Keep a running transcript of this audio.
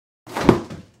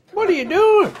What are you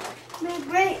doing?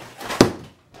 Break.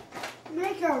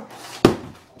 Mangoes.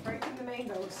 Breaking the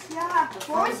mangoes. Yeah,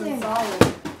 frozen.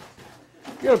 Solid.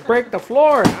 You're gonna break the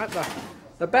floor, not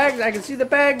the bag. I can see the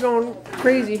bag going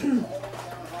crazy.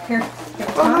 Here.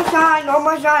 Almost done.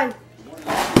 Almost done.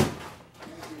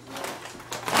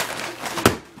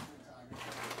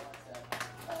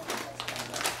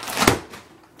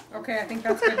 Okay, I think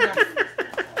that's good enough.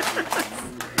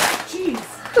 Jeez.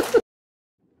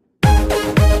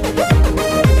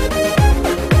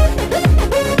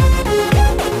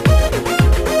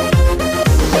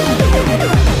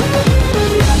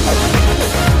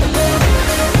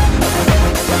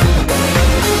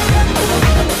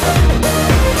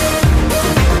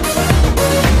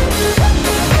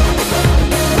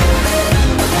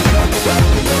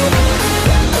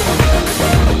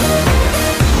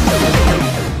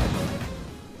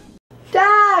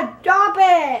 Dad, stop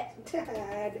it.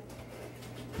 Dad.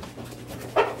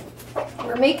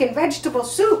 We're making vegetable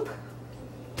soup.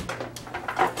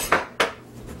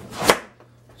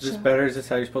 Is this better? Is this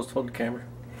how you're supposed to hold the camera?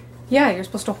 Yeah, you're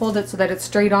supposed to hold it so that it's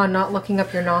straight on, not looking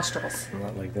up your nostrils.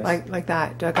 Not like this. Like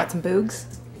that. Do I got some boogs?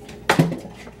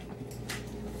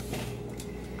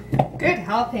 Good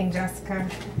helping, Jessica.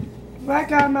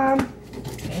 Welcome, Mom.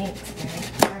 Thanks, babe.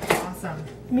 That's awesome.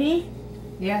 Me?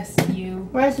 Yes, you.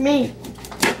 Where's me?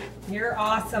 You're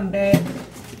awesome, babe.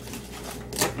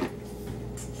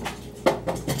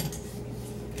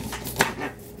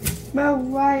 My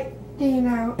white thing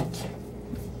out.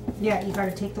 Yeah, you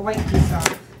gotta take the white piece off.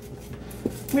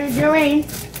 What are you doing?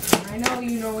 I know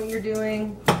you know what you're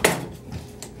doing.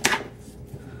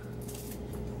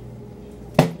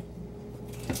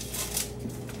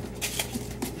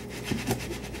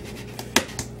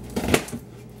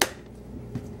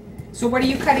 So what are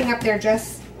you cutting up there,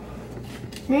 Jess?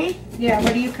 Me? Yeah,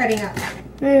 what are you cutting up?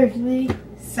 Seriously.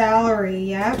 Celery,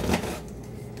 yeah.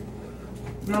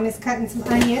 Mom is cutting some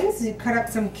onions. You cut up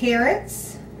some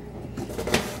carrots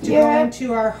to go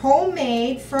into our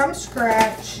homemade, from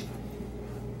scratch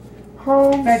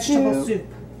Home vegetable soup.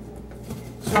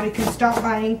 So we can stop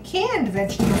buying canned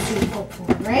vegetable soup,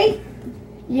 hopefully, right?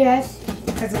 Yes.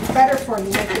 Because it's better for you,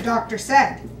 like the doctor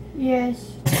said.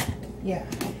 Yes. Yeah.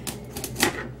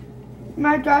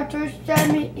 My doctor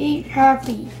said me eat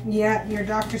healthy. Yeah, your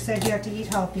doctor said you have to eat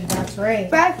healthy. That's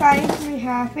right. But finds me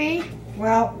happy.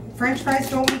 Well, French fries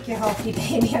don't make you healthy,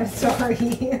 baby. I'm sorry.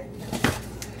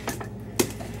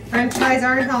 French fries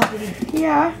aren't healthy.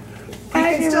 Yeah. We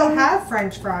can still have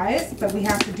French fries, but we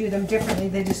have to do them differently.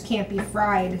 They just can't be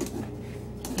fried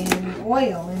in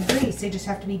oil and grease. They just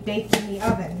have to be baked in the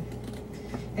oven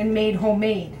and made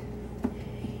homemade,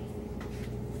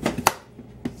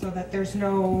 so that there's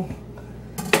no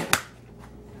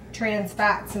trans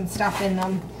fats and stuff in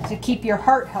them to keep your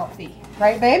heart healthy.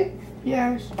 Right, babe?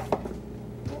 Yes.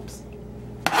 Oops.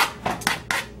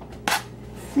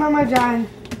 Mama done.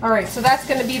 All right, so that's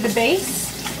going to be the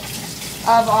base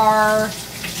of our,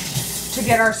 to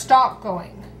get our stock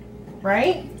going,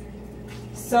 right?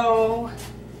 So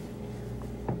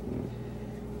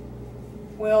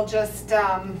we'll just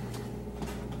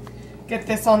get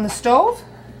this on the stove.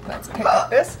 Let's pick up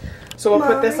this. So we'll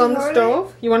put this on the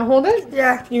stove. You want to hold it?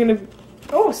 Yeah. You're going to,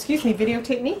 oh, excuse me,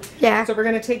 videotape me? Yeah. So we're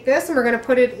going to take this and we're going to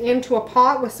put it into a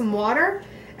pot with some water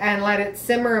and let it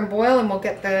simmer and boil, and we'll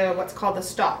get the, what's called the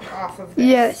stock off of this.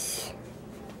 Yes.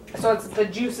 So it's the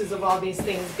juices of all these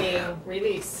things being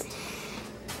released.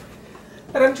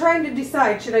 But I'm trying to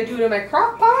decide, should I do it in my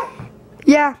crock pot?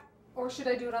 Yeah. Or should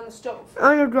I do it on the stove?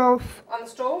 On the stove. On the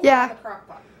stove? Yeah. Or on the crock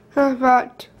pot?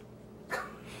 But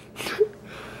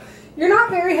You're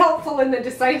not very helpful in the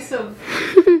decisive.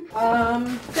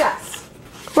 Jess,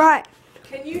 what?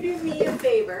 can you do me a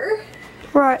favor?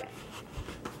 What?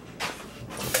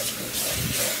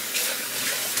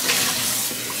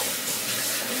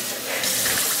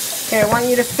 Okay, I want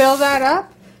you to fill that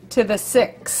up to the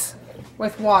 6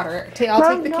 with water.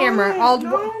 I'll take the camera.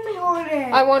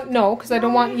 I want, no, because I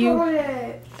don't want you.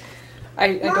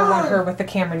 I don't want her with the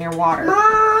camera near water.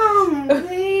 Mom,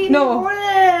 please No. hold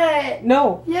it.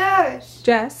 No. Yes.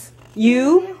 Jess,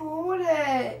 you, Please hold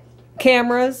it.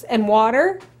 cameras, and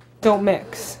water don't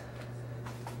mix.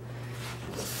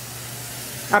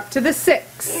 Up to the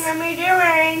 6. What am I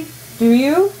doing? Do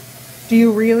you? Do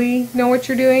you really know what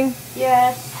you're doing?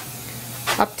 Yes.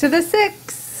 Up to the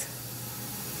 6.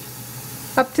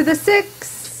 Up to the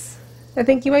 6. I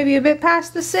think you might be a bit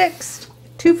past the 6.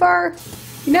 Too far.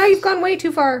 Now you've gone way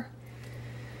too far.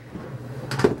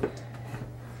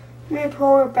 Let me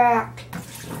pull it back.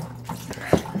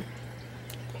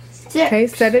 6. Okay,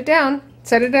 set it down.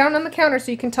 Set it down on the counter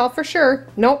so you can tell for sure.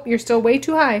 Nope, you're still way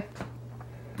too high.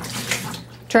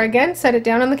 Try again. Set it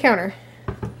down on the counter.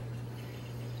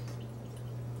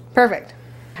 Perfect.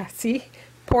 See?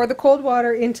 Pour the cold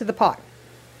water into the pot.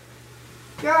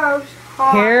 Goes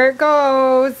hot. Here it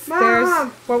goes. Mom.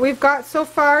 There's what we've got so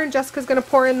far, and Jessica's going to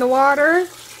pour in the water.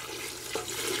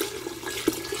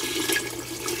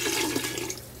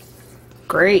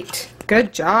 Great.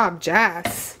 Good job,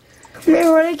 Jess. Hey,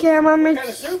 what a camera. What kind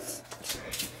of soup?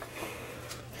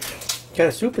 What kind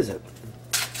of soup is it?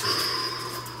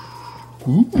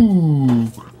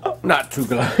 Ooh. Oh, not too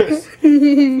good.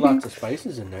 Lots of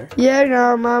spices in there. Yeah,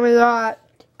 no, Mom, a lot.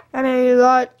 I mean, a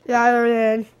lot louder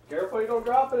than. Careful, you don't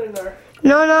drop it in there.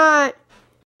 No, not.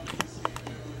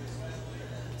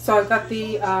 So I've got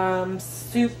the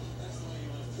soup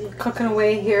cooking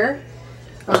away here.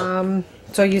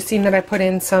 So you've seen that I put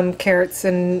in some carrots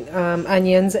and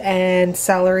onions and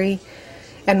celery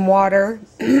and water.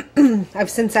 I've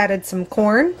since added some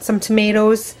corn, some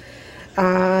tomatoes,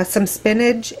 some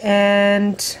spinach,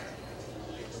 and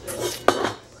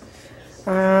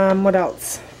what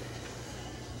else?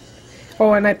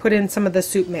 Oh, and I put in some of the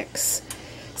soup mix.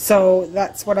 So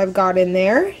that's what I've got in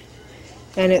there,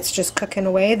 and it's just cooking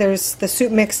away. The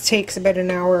soup mix takes about an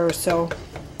hour or so.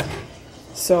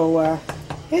 So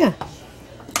yeah.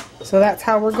 So that's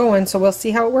how we're going. So we'll see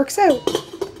how it works out.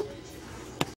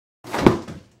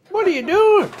 What are you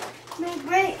doing?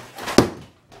 Wait.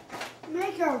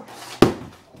 Mango.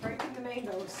 Breaking the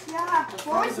mangoes. Yeah,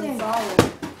 poison.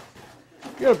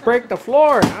 You're gonna break the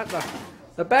floor, not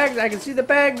the bags. I can see the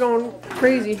bag going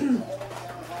crazy.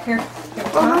 Here.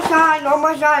 On my side, on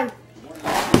my side.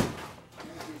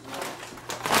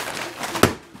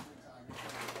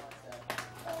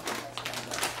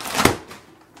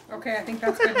 Okay, I think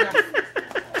that's good enough.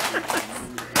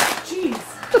 Jeez.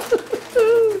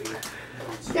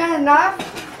 Is that enough?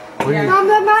 Yeah. Mom,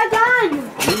 am I done?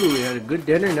 Ooh, we had a good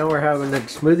dinner. Now we're having a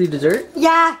smoothie dessert.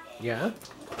 Yeah. Yeah.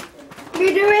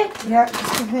 You do it? Yeah,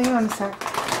 just hang on a sec.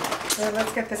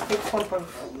 Let's get this big clump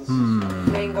of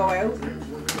mango out.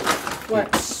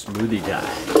 What? Smoothie guy.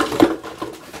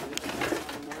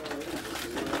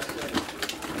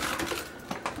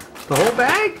 The whole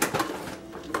bag?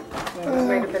 Yeah, that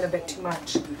might have been a bit too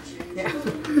much. Yeah.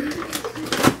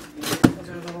 Those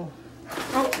are a little...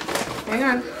 Oh, hang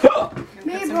on.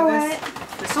 Me, Some of this.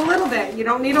 Just a little bit. You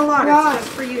don't need a lot. Yeah. It's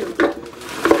just for you.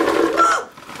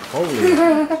 Holy.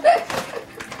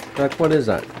 Like, what is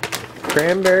that?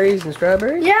 Cranberries and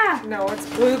strawberries? Yeah. No, it's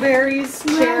blueberries,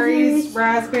 cherries,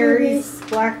 raspberries,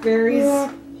 blackberries.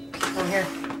 Yeah. Oh, here.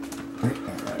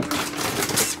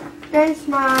 Thanks,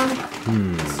 Mom.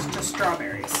 This is just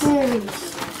strawberries.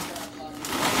 Please.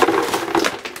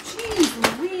 Jeez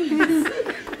Louise.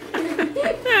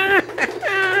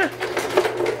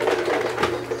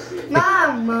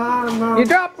 Mom. You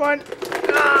dropped one.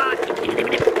 Ah.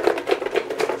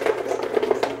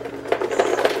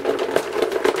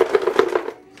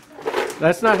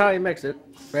 That's not how you mix it,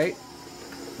 right?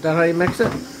 Is that how you mix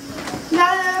it?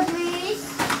 No, please.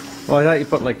 Well, I thought you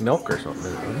put like milk or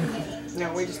something in it. Right?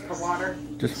 No, we just put water.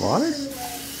 Just water?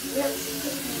 Yep.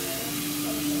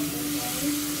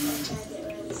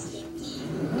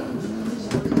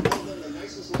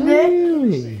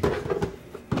 Really?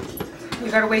 You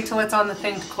gotta wait till it's on the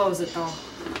thing to close it though.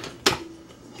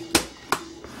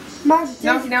 Now it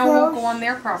won't go on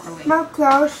there properly. Mouth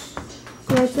close.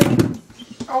 Close it.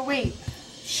 Oh wait.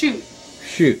 Shoot.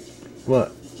 Shoot.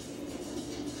 What?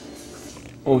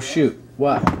 Oh shoot.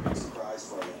 What?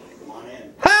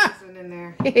 Ha! Isn't in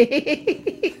there.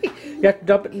 You have to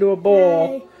dump it into a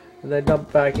bowl and then dump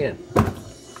it back in.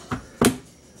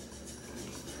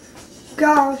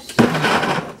 Goes.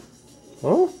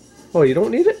 Oh? Oh, you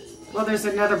don't need it? Well, there's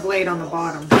another blade on the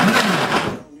bottom.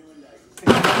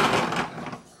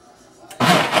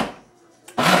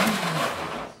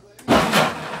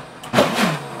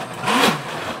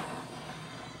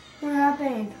 What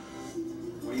happened?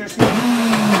 There's no,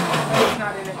 it's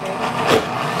not in it there.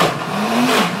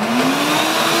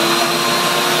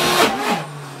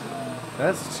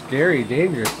 That's scary,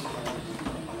 dangerous.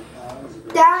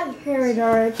 Dad, here we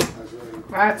go.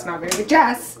 That's not very good.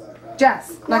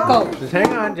 Jess, let go. Just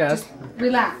hang on, Jess.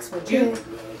 Relax, would you?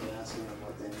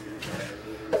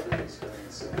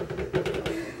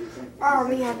 Oh,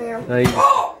 me have there. Now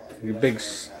you big.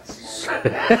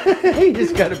 He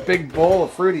just got a big bowl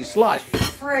of fruity slush.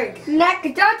 Frig. Neck,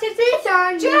 don't you see,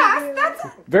 son? Jess, that's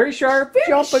Very sharp,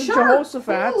 jumping sharp.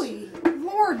 Jehoshaphat. Holy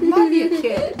Lord, love you,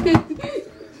 kid.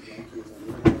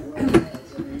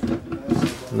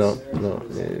 No.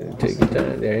 Yeah, take your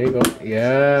time. There you go.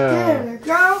 Yeah. There we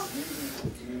go.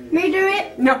 Me do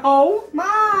it? No.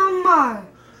 Mama.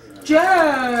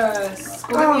 Jess.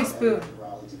 Go get me a spoon.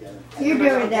 You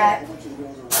doing that?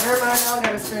 Never mind, I'll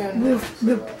get a spoon.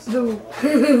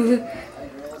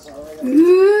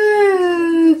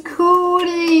 Ooh,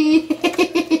 Cody.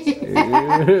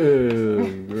 Ew,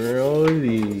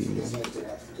 grody.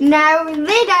 Now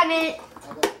lid on it.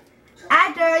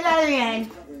 Add the other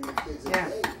end. Yeah.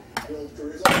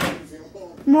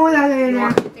 More other end.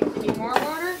 You think you need more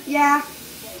water? Yeah.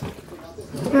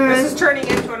 This is turning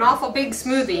into an awful big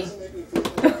smoothie.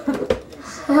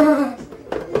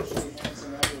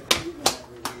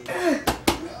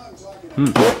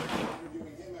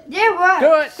 Yeah, what? Do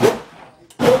it.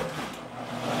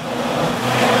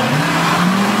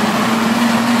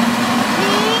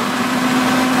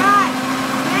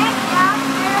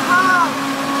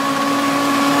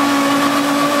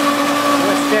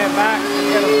 Let's stand back.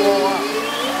 It's gonna blow up.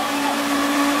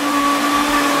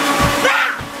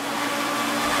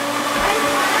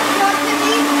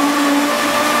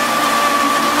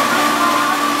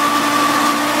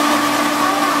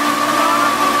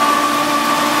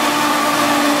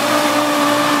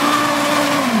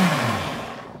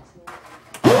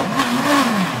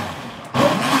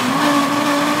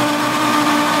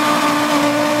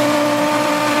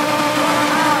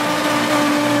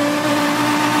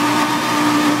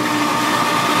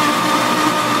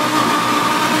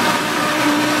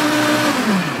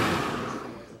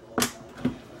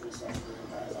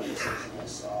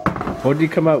 What did you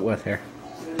come out with here?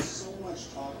 Does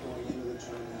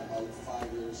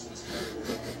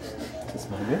it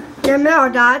smell good? Yeah, no,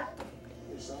 Dad.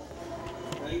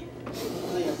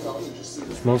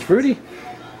 Smells fruity.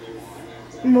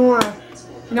 More.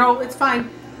 No, it's fine.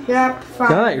 Yep, I fine.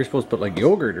 thought you were supposed to put like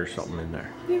yogurt or something in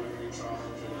there.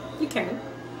 You can.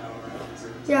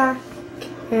 Yeah.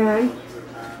 And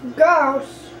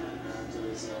ghost.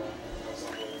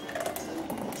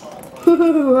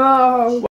 Wow.